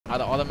Out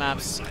of all the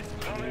maps,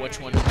 which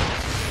one is your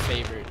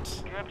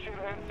favorite?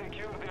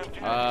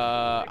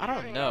 I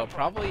don't know.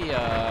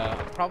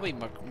 Probably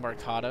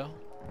Mercado,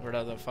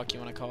 whatever the fuck you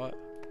want to call it.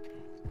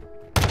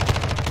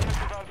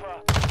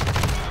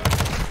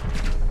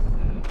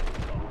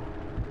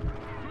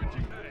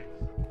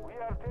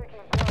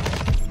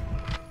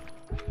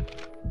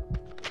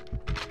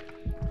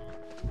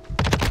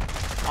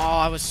 Oh,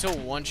 I was so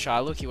one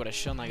shot. Look, he would have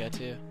shown that guy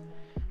too.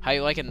 How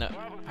you liking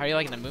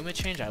the movement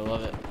change? I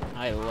love it.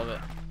 I love it.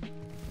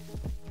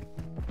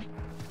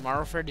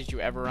 Marlford, did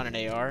you ever run an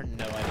AR?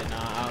 No, I did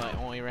not. I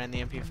only ran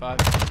the MP5.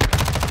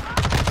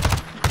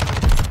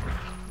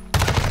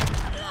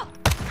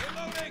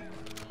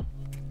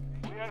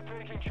 We are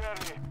taking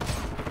Charlie.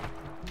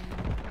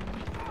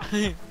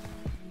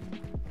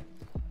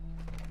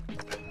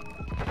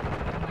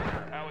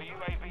 Our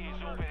UAV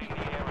is orbiting the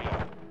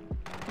area.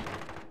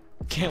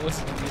 Can't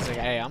listen to music.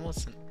 Hey, I'm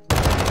listening.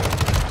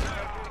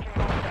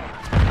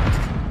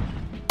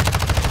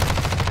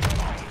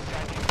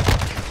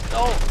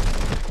 Oh!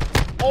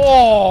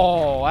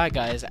 Oh! That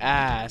guy's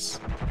ass.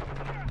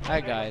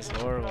 That guy's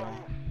horrible.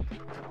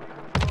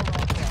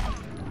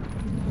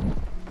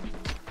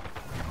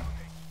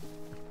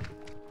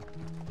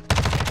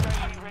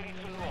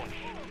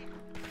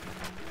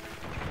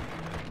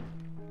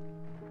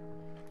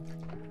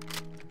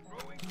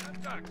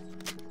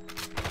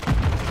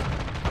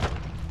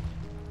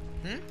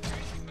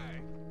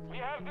 We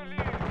have the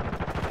lead.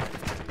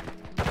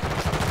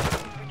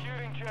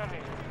 Securing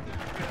Charlie.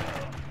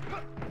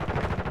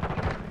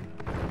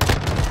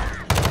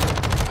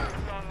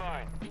 It's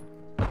online.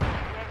 We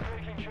are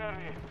taking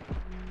Charlie.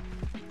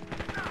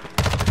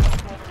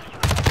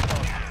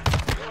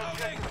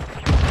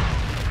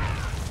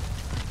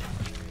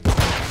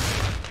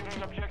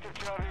 Securing objective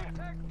Charlie.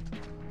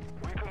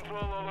 We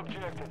control all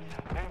objectives.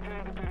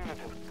 Maintain the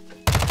perimeter.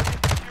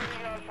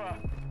 Securing Alpha.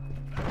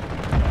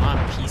 I'm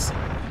piecing.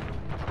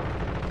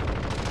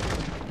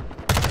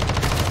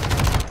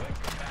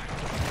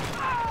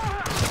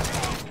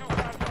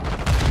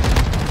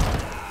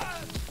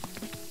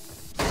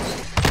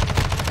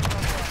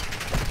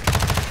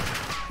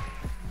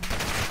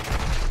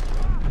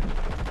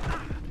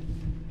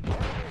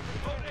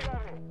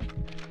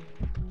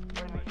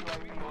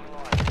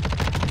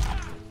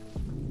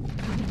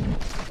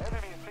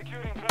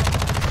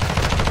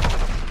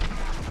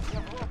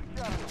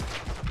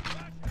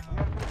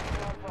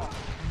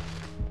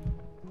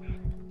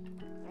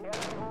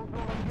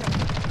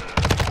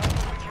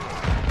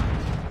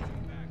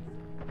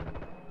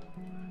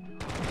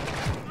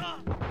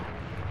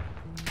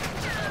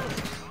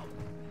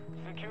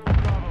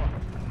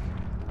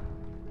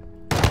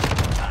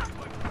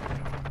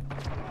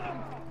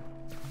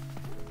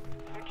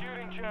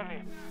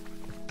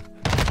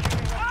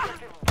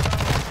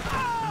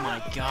 Oh my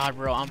god,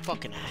 bro, I'm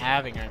fucking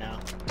having right now.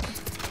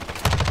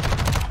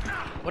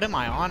 What am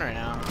I on right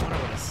now? I wonder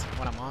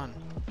what I'm on.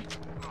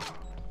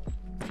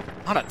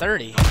 On a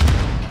 30.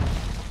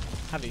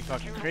 That'd be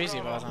fucking crazy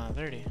if I was on a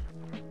 30.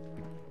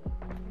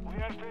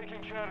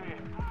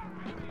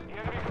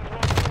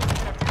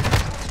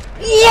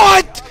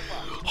 What?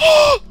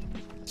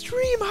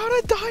 Stream, how'd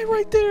I die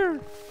right there?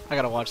 I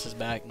gotta watch this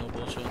back, no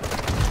bullshit.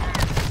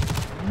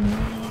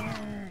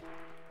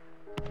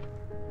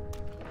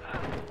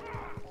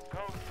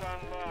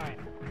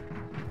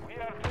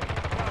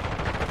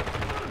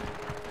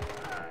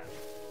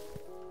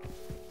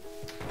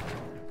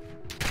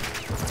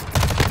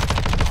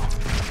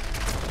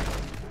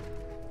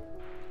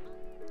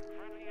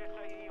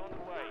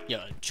 Yo,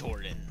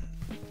 Jordan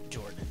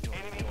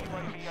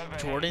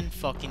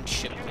fucking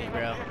shipped me,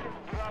 bro.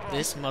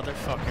 This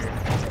motherfucker is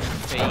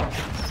fake.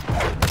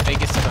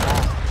 Fakest of them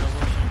all.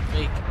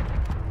 Fake.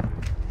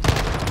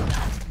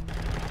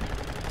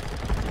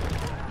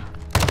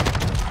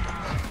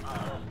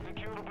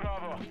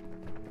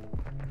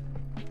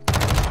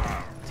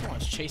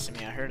 Someone's chasing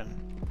me, I heard him.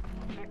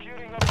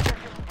 Securing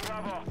objective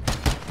Bravo.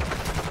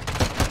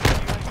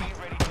 UAV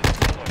ready to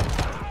deploy.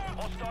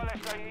 Hostile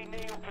SAE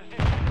near your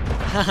position.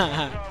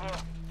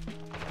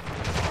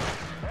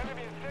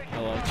 I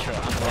love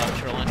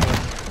trolling.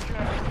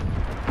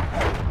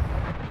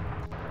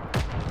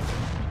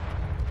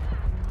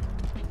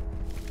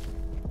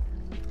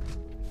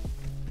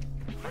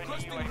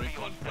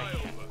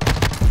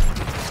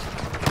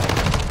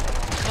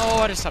 Oh,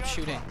 I just stopped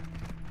shooting.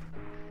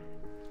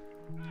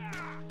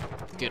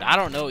 Dude, I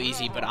don't know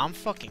Easy, but I'm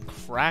fucking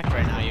cracked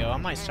right now, yo. I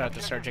might start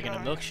drinking a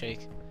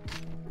milkshake.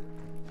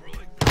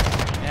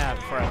 Yeah,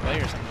 before I play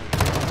or something.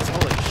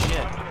 Holy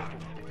shit.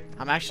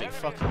 I'm actually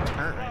fucking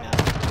turned right now.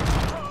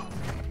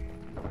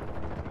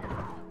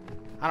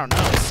 I don't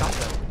know, it's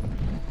something.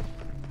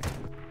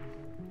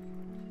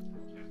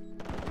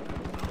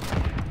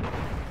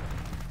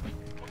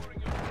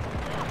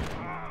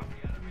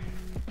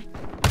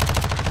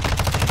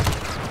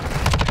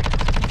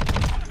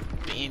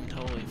 Beamed,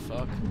 holy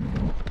fuck.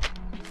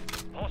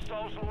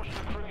 Hostiles launched a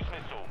cruise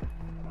missile.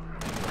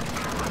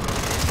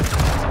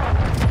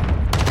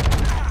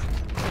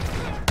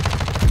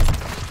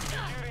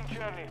 Securing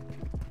Charlie.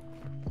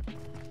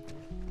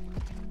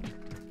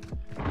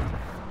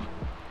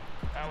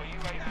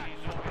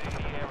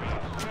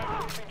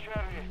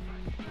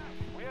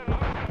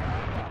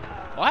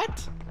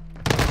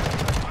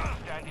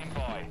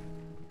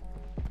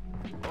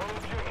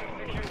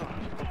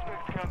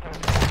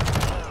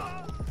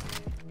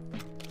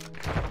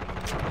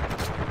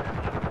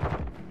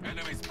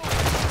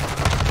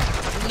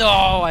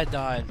 No, I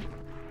died.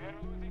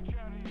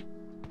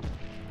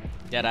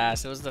 Dead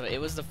ass. It was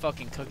the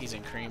fucking cookies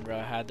and cream, bro.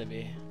 It had to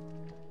be.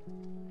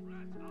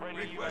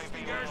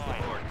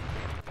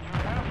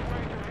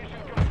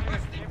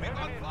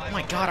 Oh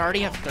my god, I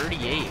already have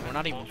 38. We're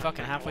not even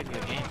fucking halfway through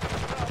the game.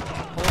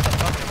 Hold the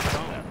fucking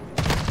phone.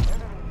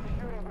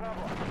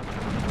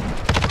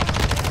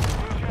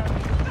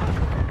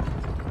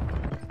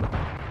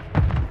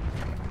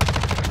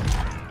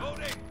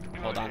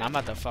 Hold on, I'm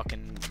about to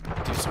fucking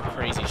do some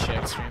crazy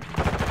shit, stream.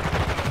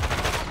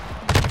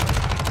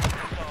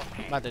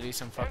 I'm about to do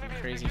some fucking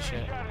crazy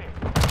shit.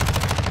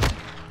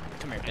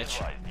 Come here,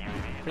 bitch.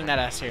 Bring that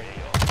ass here.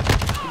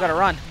 You better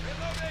run.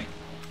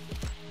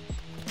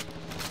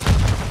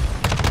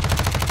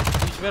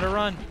 You better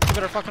run. You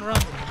better fucking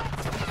run.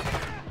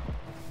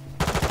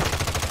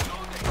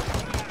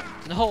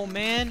 No,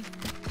 man.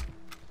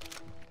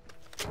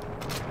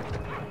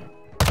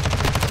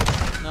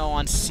 No,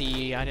 on C.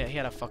 He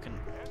had a fucking...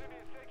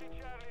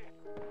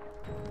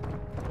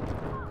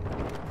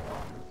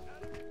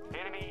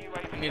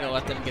 I need to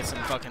let them get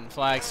some fucking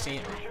flags,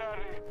 team.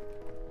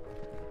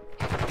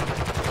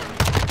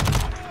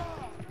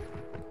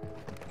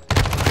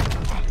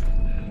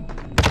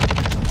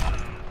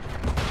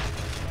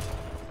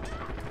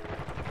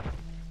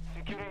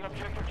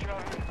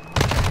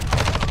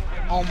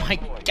 Oh my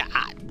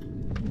god.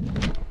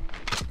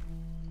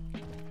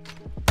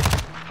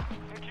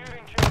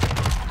 Securing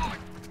Charlie.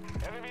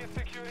 Enemy is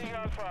securing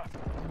Alpha.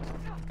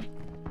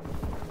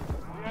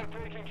 We are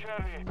taking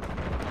Charlie.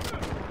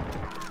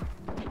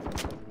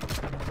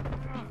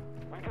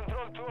 We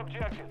control 2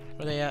 objectives.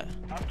 Where they at?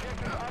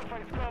 Objective Alpha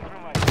is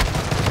compromised.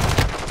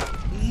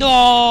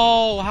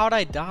 No! How'd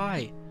I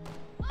die?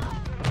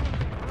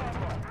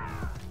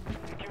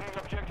 Securing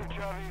objective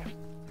Charlie.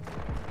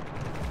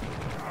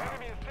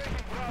 Enemy is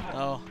taking Bravo.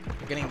 Oh,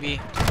 we're getting B.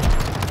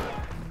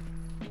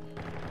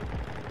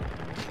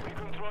 We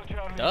control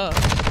Charlie. Duh.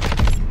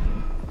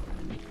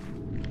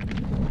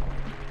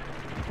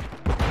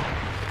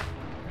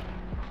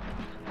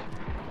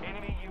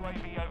 Enemy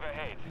UAV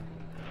overhead.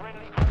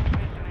 Friendly cruise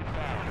missile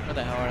inbound. Where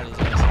the hell are these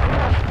guys?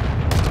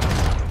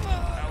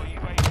 Our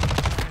UAV is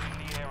in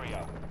the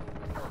area.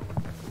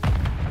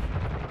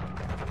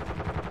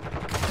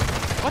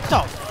 What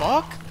the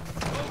fuck?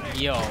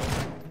 Yo.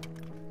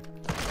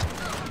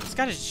 This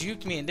guy just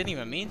juked me and didn't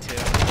even mean to.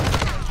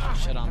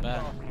 Shit on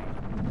bad.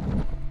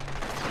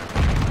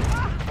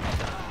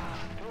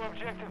 2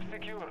 objectives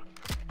secure.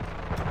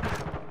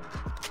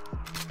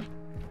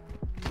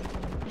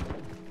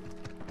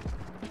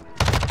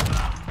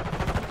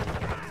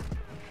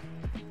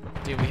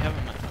 Dude, we have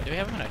him. Do we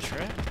have him in a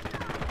trip?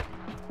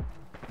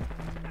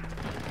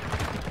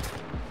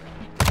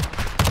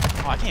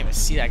 Oh, I can't even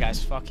see that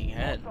guy's fucking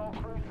head.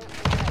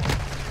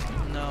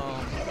 No.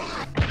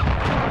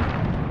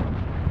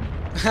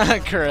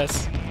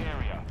 Chris,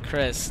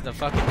 the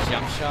fucking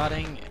jump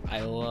shotting,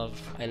 I love.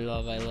 Securing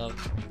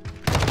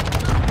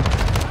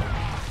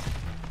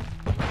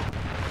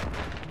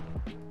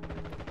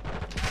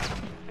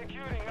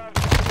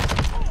Alpha.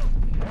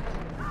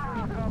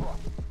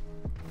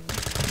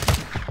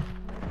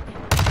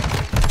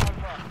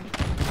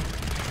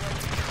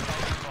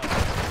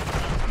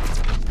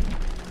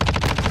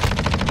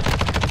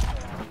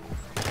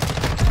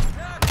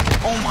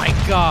 Oh my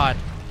god.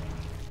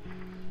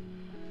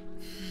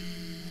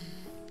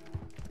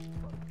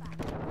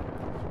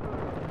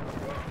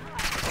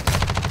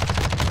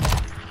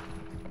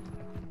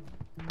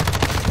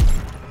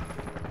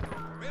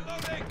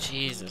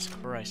 Jesus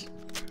Christ.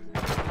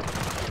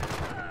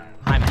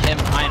 I'm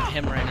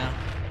him right now.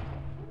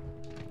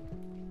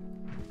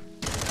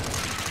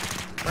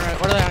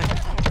 What are they?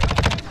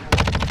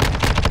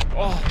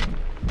 Oh.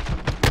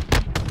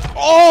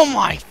 Oh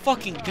my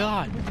fucking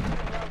god.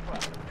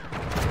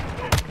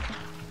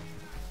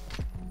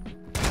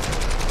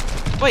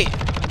 Wait.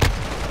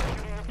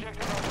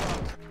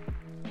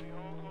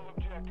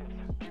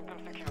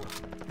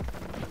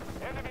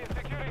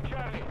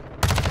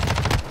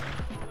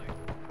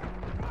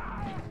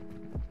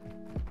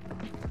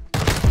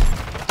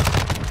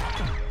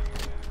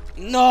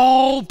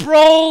 No,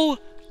 bro.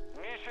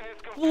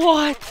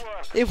 What?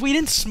 If we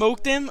didn't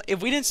smoke them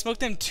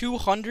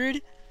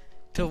 200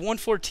 to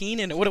 114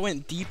 and it would have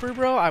went deeper,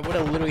 bro, I would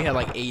have literally had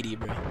like 80,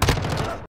 bro.